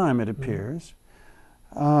period of time, it appears.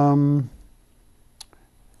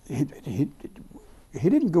 He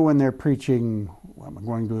didn't go in there preaching. I'm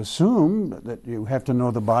going to assume that you have to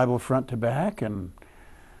know the Bible front to back and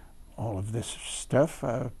all of this stuff.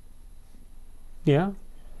 Yeah.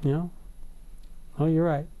 Oh, you're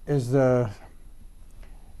right. Is the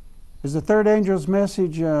third angel's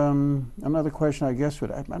message another question? I guess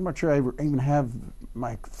I'm not sure I even have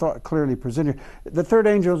my thought clearly presented. The third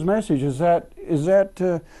angel's message is that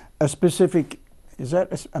a specific? Is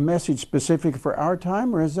that a message specific for our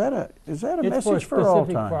time, or is that a message for all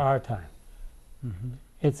time? It's specific for our time. Mm-hmm.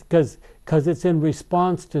 It's because it's in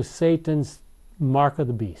response to Satan's mark of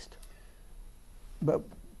the beast. But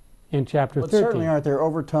in chapter 13. Certainly aren't there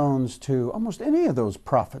overtones to almost any of those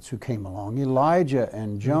prophets who came along, Elijah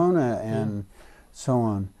and Jonah and so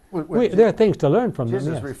on. There are things to learn from them.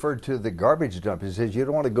 Jesus referred to the garbage dump. He says you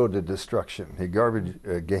don't want to go to destruction.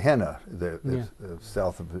 Gehenna,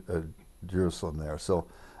 south of Jerusalem there. So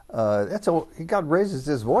God raises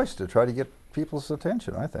his voice to try to get people's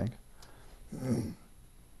attention, I think.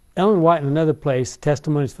 Ellen White in another place,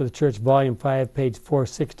 Testimonies for the Church, Volume 5, page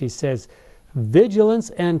 460, says, vigilance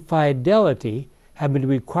and fidelity have been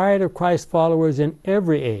required of Christ's followers in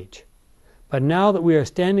every age. But now that we are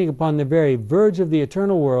standing upon the very verge of the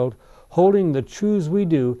eternal world, holding the truths we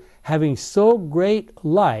do, having so great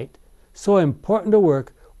light, so important a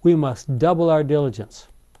work, we must double our diligence.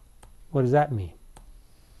 What does that mean?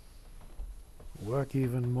 Work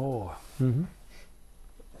even more. Mm-hmm.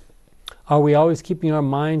 Are we always keeping our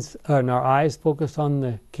minds and our eyes focused on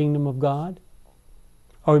the kingdom of God?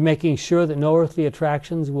 Are we making sure that no earthly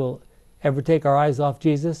attractions will ever take our eyes off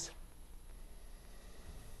Jesus?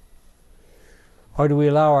 Or do we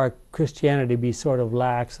allow our Christianity to be sort of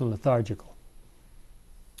lax and lethargical?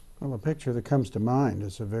 Well, a picture that comes to mind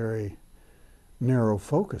is a very narrow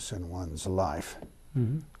focus in one's life.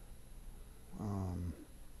 Mm-hmm.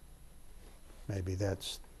 Maybe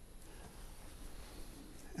that's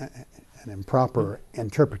an improper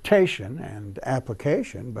interpretation and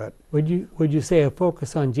application, but would you say a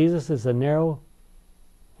focus on Jesus is a narrow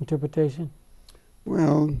interpretation?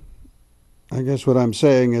 Well, I guess what I'm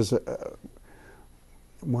saying is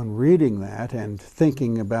when reading that and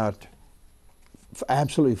thinking about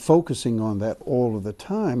absolutely focusing on that all of the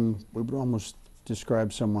time, we would almost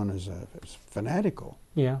describe someone as fanatical.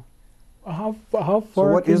 Yeah. How far? So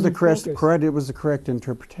what can is the you correct? focus? It was the correct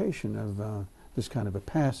interpretation of this kind of a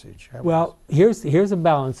passage. Well, here's a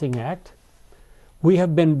balancing act. We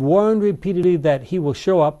have been warned repeatedly that he will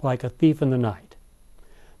show up like a thief in the night.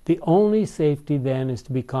 The only safety then is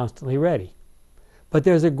to be constantly ready. But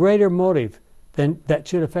there's a greater motive that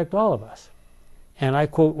should affect all of us. And I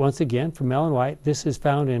quote once again from Ellen White. This is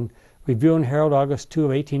found in Review and Herald, August 2 of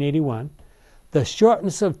 1881. The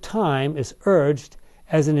shortness of time is urged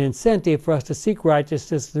as an incentive for us to seek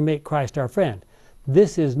righteousness to make Christ our friend.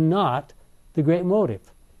 This is not the great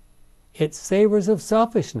motive. It savors of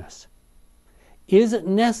selfishness. Is it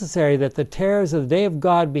necessary that the terrors of the day of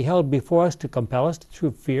God be held before us to compel us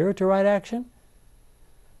through fear to right action?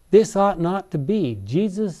 This ought not to be.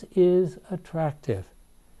 Jesus is attractive.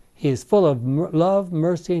 He is full of love,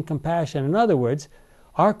 mercy, and compassion. In other words,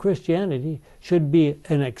 our Christianity should be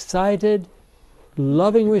an excited,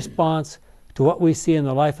 loving response to what we see in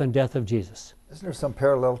the life and death of Jesus. Isn't there some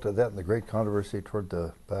parallel to that in the great controversy toward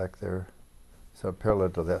the back there? Some parallel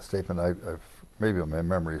to that statement. Maybe my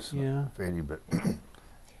memory's fading, but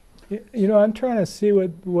You know, I'm trying to see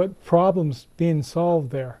what problem's being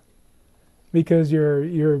solved there, because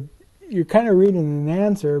you're kind of reading an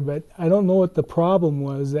answer, but I don't know what the problem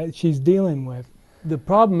was that she's dealing with. The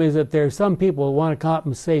problem is that there are some people who want to come up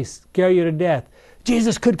and say, scare you to death.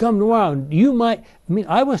 Jesus could come tomorrow. And you might. I mean,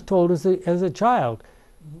 I was told as a child,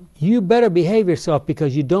 you better behave yourself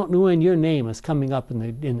because you don't know when your name is coming up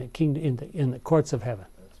in the kingdom, in the courts of heaven.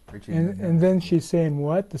 And then she's saying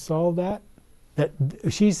what to solve that? That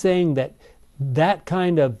she's saying that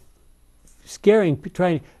kind of scaring,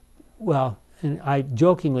 and I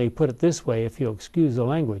jokingly put it this way, if you'll excuse the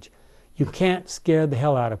language, you can't scare the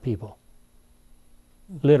hell out of people.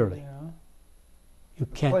 Literally. Yeah. You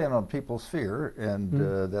can't. Playing on people's fear,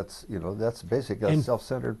 and that's basically a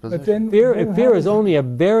self-centered But position. then Fear is only a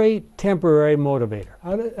very temporary motivator.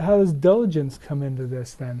 How does diligence come into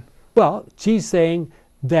this then? Well, she's saying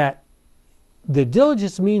that the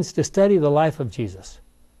diligence means to study the life of Jesus.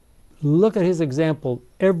 Look at his example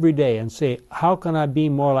every day and say, how can I be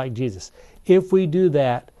more like Jesus? If we do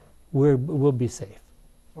that, we'll be safe.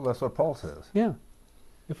 Well, that's what Paul says. Yeah.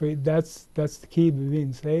 That's the key to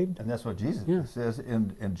being saved. And that's what Jesus Yeah. says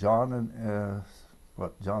in John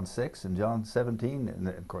John 6 and John 17, and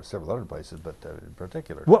of course several other places, but in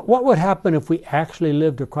particular. What would happen if we actually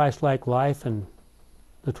lived a Christ-like life in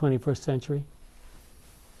the 21st century?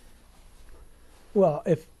 Well,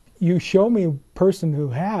 if you show me a person who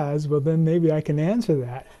has, well, then maybe I can answer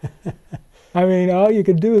that. I mean, all you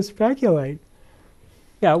could do is speculate.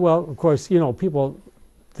 Yeah, well, of course, people,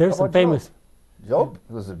 there's How some about famous... Job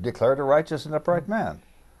was declared a righteous and upright man.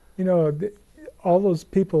 You know, all those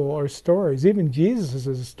people are stories. Even Jesus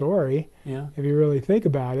is a story, if you really think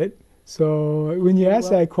about it. So when you ask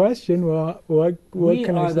that question, well, what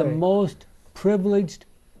can I say? We are the most privileged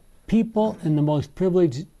people in the most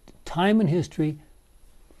privileged time in history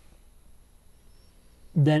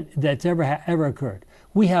that's ever occurred.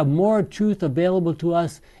 We have more truth available to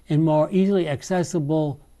us in more easily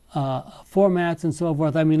accessible formats and so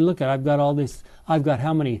forth. I mean, look at, I've got all this, I've got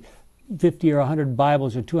how many, 50 or 100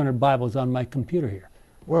 Bibles or 200 Bibles on my computer here.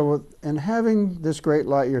 Well, and having this great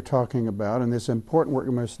light you're talking about and this important work,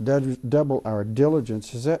 we must double our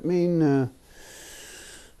diligence. Does that mean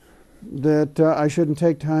that I shouldn't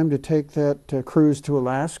take time to take that cruise to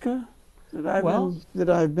Alaska that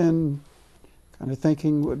I've been kind of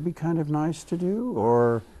thinking would be kind of nice to do?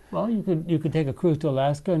 Or well, you could take a cruise to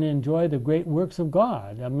Alaska and enjoy the great works of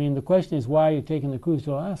God. I mean, the question is, why are you taking the cruise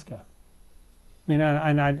to Alaska? I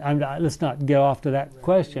mean, let's not get off to that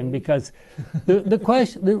question, because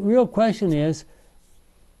the real question is,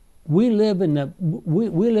 we live in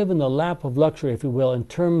the lap of luxury, if you will, in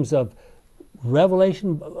terms of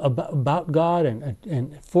revelation about God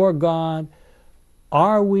and for God.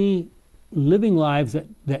 Are we living lives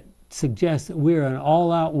that suggest that we're in an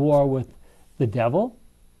all-out war with the devil?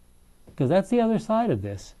 Because that's the other side of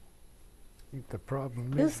this. I think the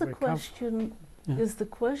problem Is the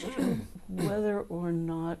question whether or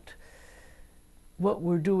not what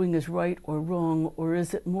we're doing is right or wrong, or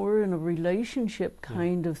is it more in a relationship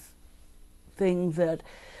kind of thing that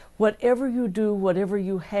whatever you do, whatever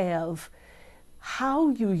you have, how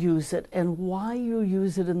you use it and why you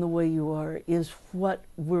use it in the way you are is what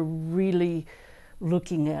we're really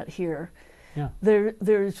looking at here. Yeah.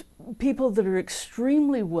 There's people that are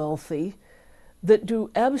extremely wealthy that do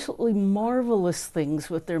absolutely marvelous things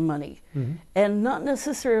with their money, and not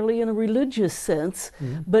necessarily in a religious sense,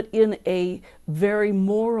 but in a very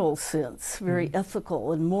moral sense, very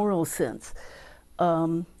ethical and moral sense,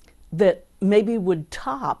 that maybe would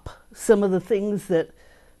top some of the things that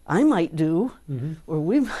I might do, or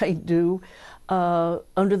we might do,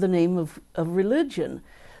 under the name of religion.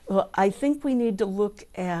 Well, I think we need to look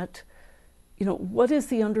at, what is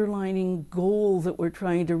the underlying goal that we're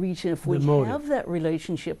trying to reach? And if we have that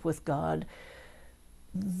relationship with God,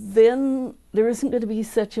 then there isn't going to be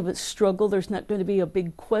such of a struggle. There's not going to be a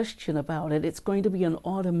big question about it. It's going to be an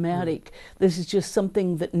automatic. This is just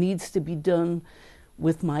something that needs to be done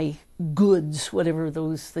with my goods, whatever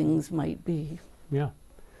those things might be. Yeah.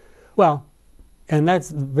 Well, and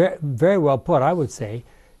that's very, very well put, I would say.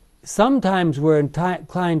 Sometimes we're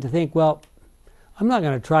inclined to think, well, I'm not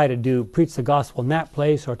going to try to preach the gospel in that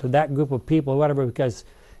place or to that group of people or whatever, because,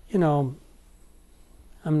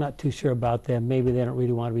 I'm not too sure about them. Maybe they don't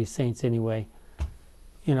really want to be saints anyway.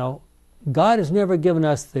 God has never given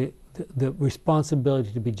us the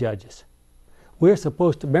responsibility to be judges. We're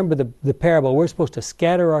supposed to, remember the parable, we're supposed to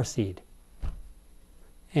scatter our seed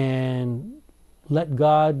and let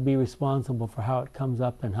God be responsible for how it comes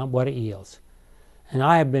up and what it yields. And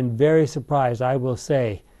I have been very surprised, I will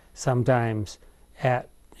say, sometimes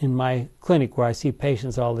in my clinic where I see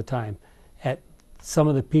patients all the time, at some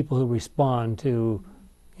of the people who respond to,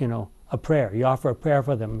 a prayer. You offer a prayer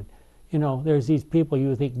for them. There's these people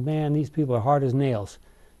you think, man, these people are hard as nails,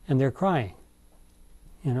 and they're crying.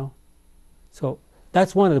 So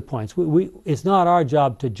that's one of the points. It's not our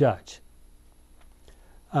job to judge.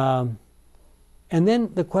 And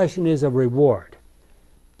then the question is of reward.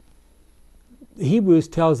 Hebrews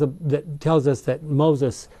tells us that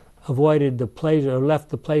Moses avoided the pleasure, or left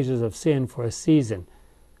the pleasures of sin for a season.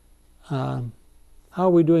 How are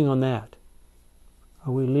we doing on that?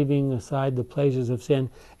 Are we leaving aside the pleasures of sin?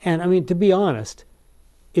 And to be honest,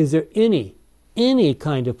 is there any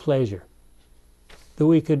kind of pleasure that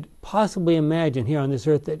we could possibly imagine here on this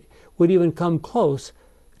earth that would even come close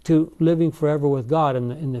to living forever with God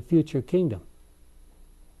in the future kingdom?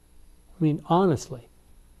 Honestly.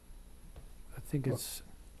 I think it's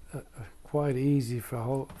quite easy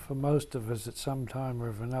for most of us at some time or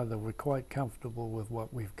another. We're quite comfortable with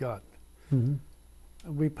what we've got. Mm-hmm.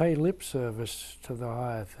 We pay lip service to the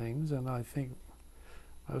higher things, and I think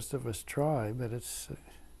most of us try, but it's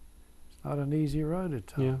not an easy road at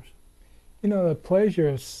times. Yeah. The pleasure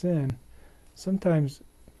of sin, sometimes,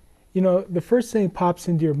 the first thing that pops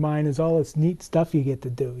into your mind is all this neat stuff you get to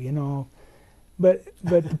do, But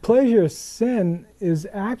the pleasure of sin is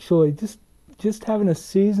actually just having a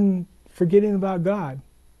season forgetting about God.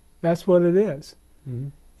 That's what it is. Mm-hmm.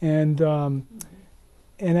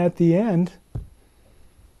 And at the end,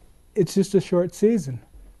 it's just a short season.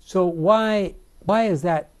 So why is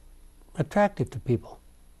that attractive to people?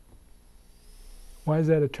 Why is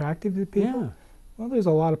that attractive to people? Yeah. Well, there's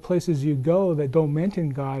a lot of places you go that don't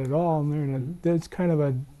mention God at all, and it's kind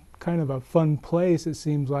of a fun place, it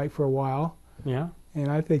seems like, for a while. Yeah. And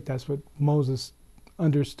I think that's what Moses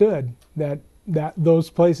understood, that those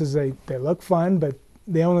places, they look fun, but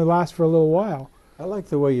they only last for a little while. I like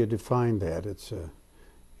the way you define that. It's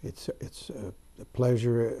the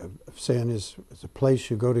pleasure of sin is a place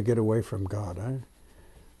you go to get away from God.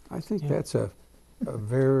 I think that's a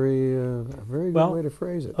very good way to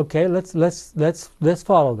phrase it. Okay, let's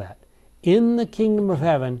follow that. In the kingdom of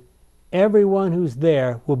heaven, everyone who's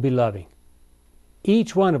there will be loving.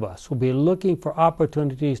 Each one of us will be looking for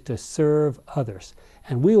opportunities to serve others,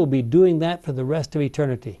 and we will be doing that for the rest of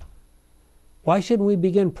eternity. Why shouldn't we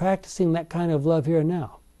begin practicing that kind of love here and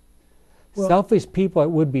now? Well, selfish people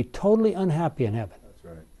would be totally unhappy in heaven. That's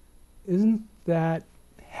right. Isn't that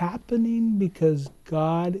happening because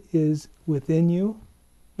God is within you?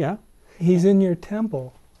 Yeah. He's in your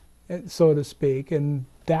temple, so to speak, and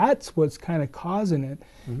that's what's kind of causing it.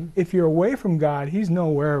 Mm-hmm. If you're away from God, He's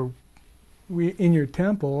nowhere in your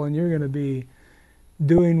temple, and you're going to be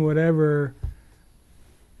doing whatever.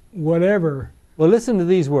 Well, listen to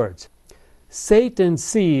these words. Satan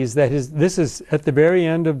sees that this is at the very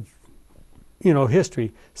end of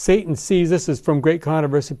history. Satan sees, this is from Great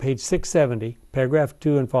Controversy, page 670, paragraph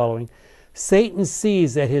 2 and following. Satan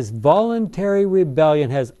sees that his voluntary rebellion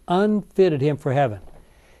has unfitted him for heaven.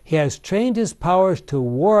 He has trained his powers to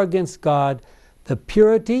war against God. The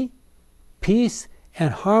purity, peace,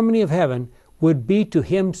 and harmony of heaven would be to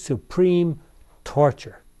him supreme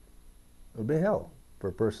torture. It would be hell for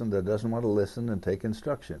a person that doesn't want to listen and take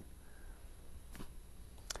instruction.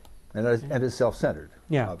 And is self-centered,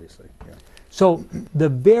 obviously. Yeah. So the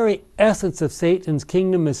very essence of Satan's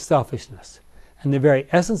kingdom is selfishness. And the very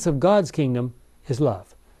essence of God's kingdom is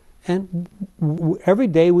love. And every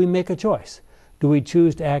day we make a choice. Do we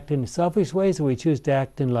choose to act in selfish ways, or do we choose to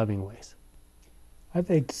act in loving ways? I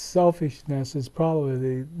think selfishness is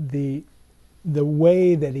probably the the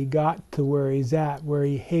way that he got to where he's at, where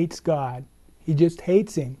he hates God. He just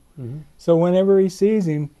hates him. Mm-hmm. So whenever he sees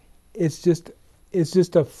him, it's just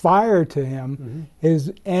a fire to him. Mm-hmm.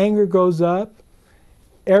 His anger goes up,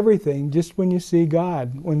 everything, just when you see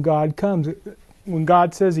God. When God comes, when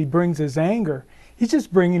God says he brings his anger, he's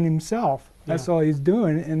just bringing himself. That's all he's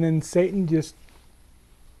doing. And then Satan just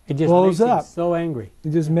blows makes up. him so angry.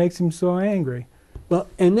 It just makes him so angry. Well,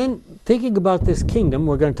 and then thinking about this kingdom,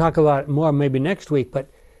 we're going to talk about it more maybe next week, but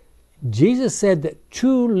Jesus said that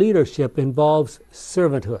true leadership involves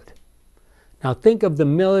servanthood. Now think of the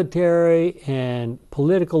military and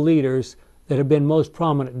political leaders that have been most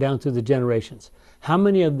prominent down through the generations. How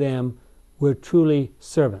many of them were truly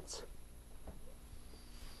servants?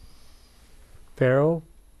 Pharaoh,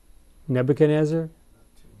 Nebuchadnezzar,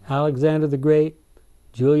 Alexander the Great,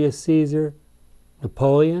 Julius Caesar,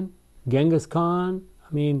 Napoleon, Genghis Khan.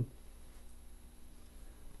 I mean,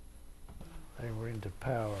 They were into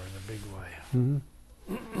power in a big way.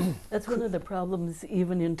 mm-hmm. That's one of the problems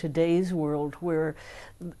even in today's world, where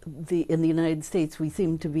in the United States we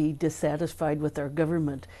seem to be dissatisfied with our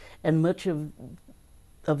government, and much of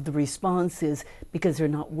the response is because they're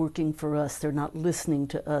not working for us, they're not listening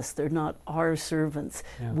to us, they're not our servants.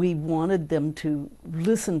 Yeah. We wanted them to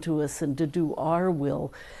listen to us and to do our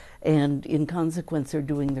will, and in consequence they're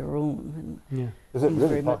doing their own. And Yeah. Is it seems really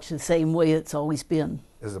very much the same way it's always been.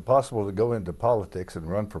 Is it possible to go into politics and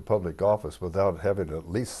run for public office without having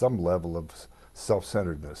at least some level of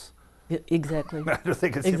self-centeredness? Exactly. I don't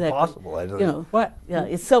think it's Exactly. impossible. I don't You know, What? yeah,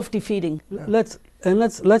 it's self-defeating. Let's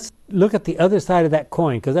look at the other side of that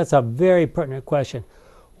coin, because that's a very pertinent question.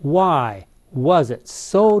 Why was it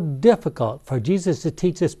so difficult for Jesus to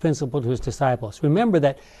teach this principle to his disciples? Remember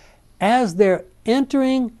that as they're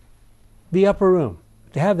entering the upper room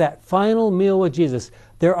to have that final meal with Jesus,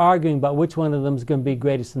 they're arguing about which one of them is going to be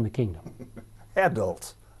greatest in the kingdom.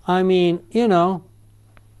 Adults. I mean, you know.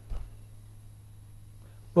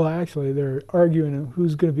 Well, actually, they're arguing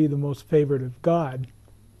who's going to be the most favored of God.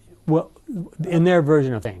 Well, in their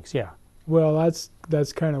version of things, yeah. Well,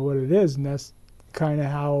 that's kind of what it is, and that's kind of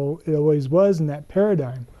how it always was in that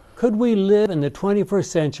paradigm. Could we live in the 21st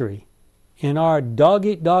century, in our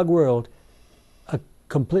dog-eat-dog world, a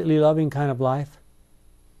completely loving kind of life?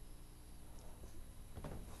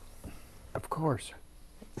 Of course.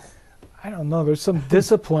 I don't know. There's some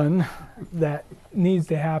discipline that needs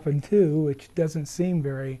to happen too, which doesn't seem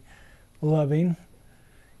very loving,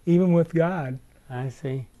 even with God. I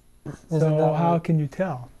see. So how can you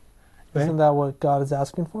tell? Isn't that what God is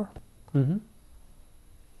asking for? Mm-hmm.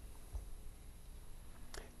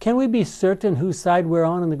 Can we be certain whose side we're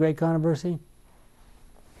on in the great controversy?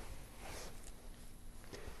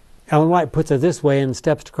 Ellen White puts it this way in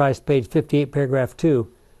Steps to Christ, page 58, paragraph 2.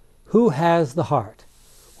 Who has the heart?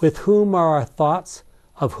 With whom are our thoughts?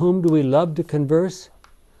 Of whom do we love to converse?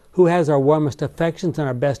 Who has our warmest affections and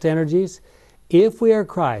our best energies? If we are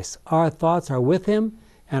Christ, our thoughts are with him,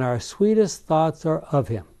 and our sweetest thoughts are of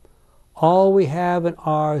him. All we have and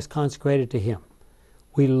are is consecrated to him.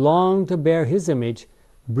 We long to bear his image,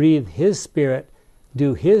 breathe his spirit,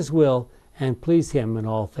 do his will, and please him in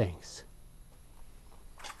all things.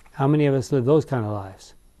 How many of us live those kind of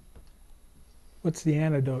lives? What's the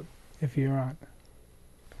antidote if you're not?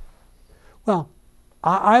 Well,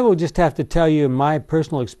 I will just have to tell you my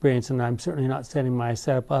personal experience, and I'm certainly not setting my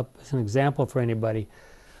setup up as an example for anybody,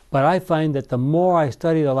 but I find that the more I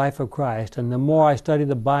study the life of Christ and the more I study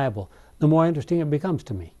the Bible, the more interesting it becomes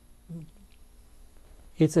to me.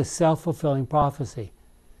 It's a self-fulfilling prophecy.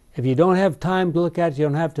 If you don't have time to look at it, you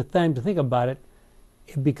don't have time to think about it,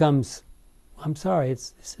 it becomes, I'm sorry,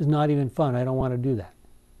 this is not even fun. I don't want to do that.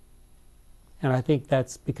 And I think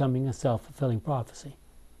that's becoming a self-fulfilling prophecy.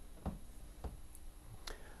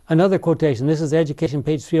 Another quotation, this is Education,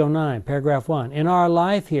 page 309, paragraph 1. In our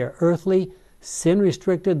life here, earthly,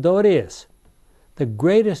 sin-restricted though it is, the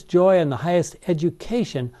greatest joy and the highest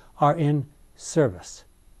education are in service.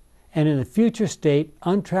 And in the future state,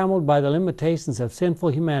 untrammeled by the limitations of sinful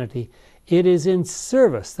humanity, it is in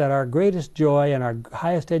service that our greatest joy and our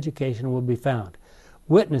highest education will be found.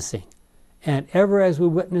 Witnessing, and ever as we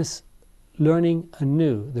witness, learning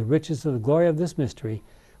anew the riches of the glory of this mystery,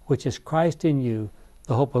 which is Christ in you,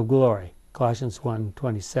 the hope of glory. Colossians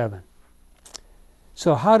 1:27.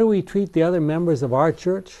 So how do we treat the other members of our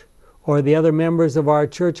church or the other members of our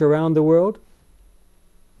church around the world?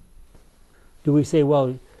 Do we say,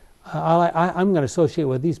 well, I'm going to associate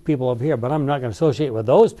with these people over here, but I'm not going to associate with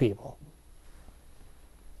those people?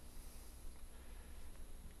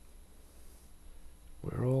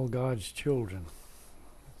 We're all God's children.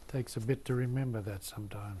 Takes a bit to remember that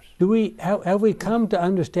sometimes. Have we come to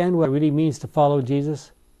understand what it really means to follow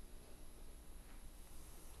Jesus?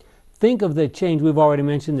 Think of the change. We've already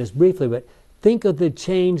mentioned this briefly, but think of the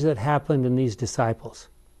change that happened in these disciples.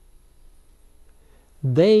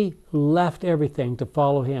 They left everything to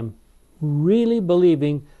follow him, really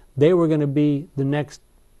believing they were going to be the next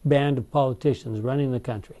band of politicians running the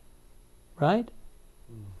country. Right?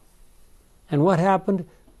 And what happened?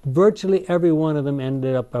 Virtually every one of them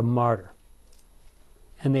ended up a martyr.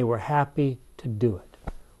 And they were happy to do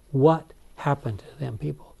it. What happened to them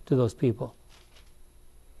people, to those people?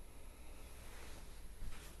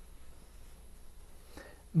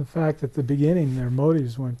 The fact that at the beginning their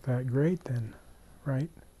motives weren't that great then, right?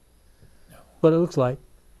 What it looks like.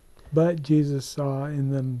 But Jesus saw in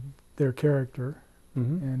them their character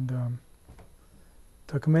and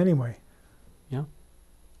took them anyway. Yeah.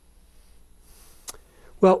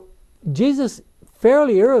 Well, Jesus,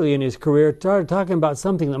 fairly early in his career, started talking about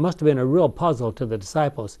something that must have been a real puzzle to the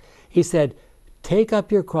disciples. He said, "Take up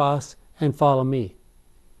your cross and follow me."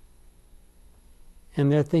 And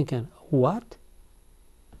they're thinking, what?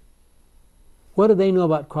 What do they know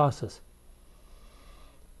about crosses?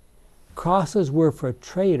 Crosses were for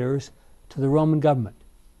traitors to the Roman government.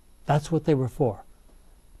 That's what they were for.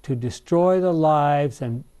 To destroy the lives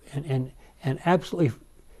and absolutely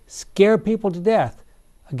scare people to death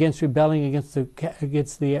against rebelling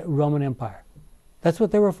against the Roman Empire. That's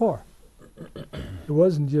what they were for. It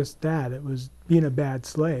wasn't just that. It was being a bad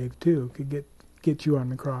slave, too, could get you on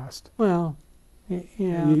the cross. Well,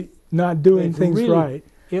 yeah. Not doing things really, right.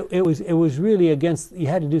 It was really against, you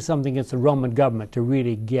had to do something against the Roman government to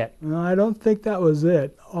really get. No, I don't think that was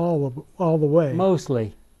it all the way.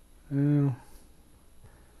 Mostly. Yeah.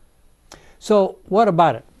 So what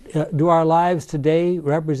about it? Do our lives today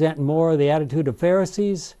represent more the attitude of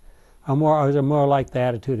Pharisees, or is it more like the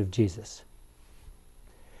attitude of Jesus?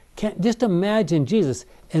 Just imagine Jesus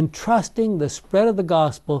entrusting the spread of the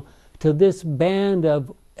gospel to this band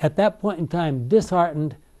of, at that point in time,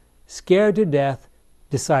 disheartened, scared to death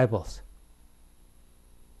disciples.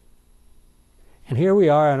 And here we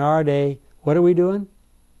are in our day. What are we doing?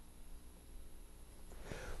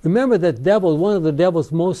 Remember that one of the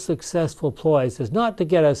devil's most successful ploys is not to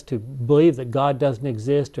get us to believe that God doesn't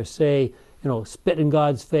exist or say, spit in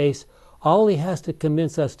God's face. All he has to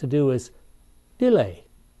convince us to do is delay.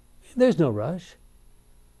 There's no rush.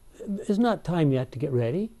 It's not time yet to get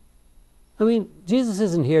ready. I mean, Jesus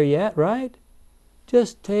isn't here yet, right?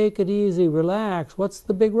 Just take it easy, relax. What's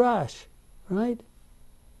the big rush, right?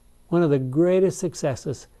 One of the greatest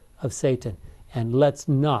successes of Satan, and let's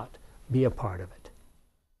not be a part of it.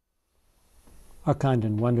 Our kind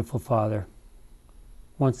and wonderful Father,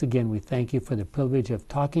 once again we thank you for the privilege of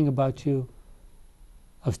talking about you,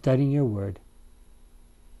 of studying your word.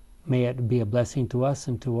 May it be a blessing to us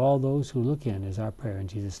and to all those who look in, is our prayer in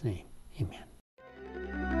Jesus' name. Amen.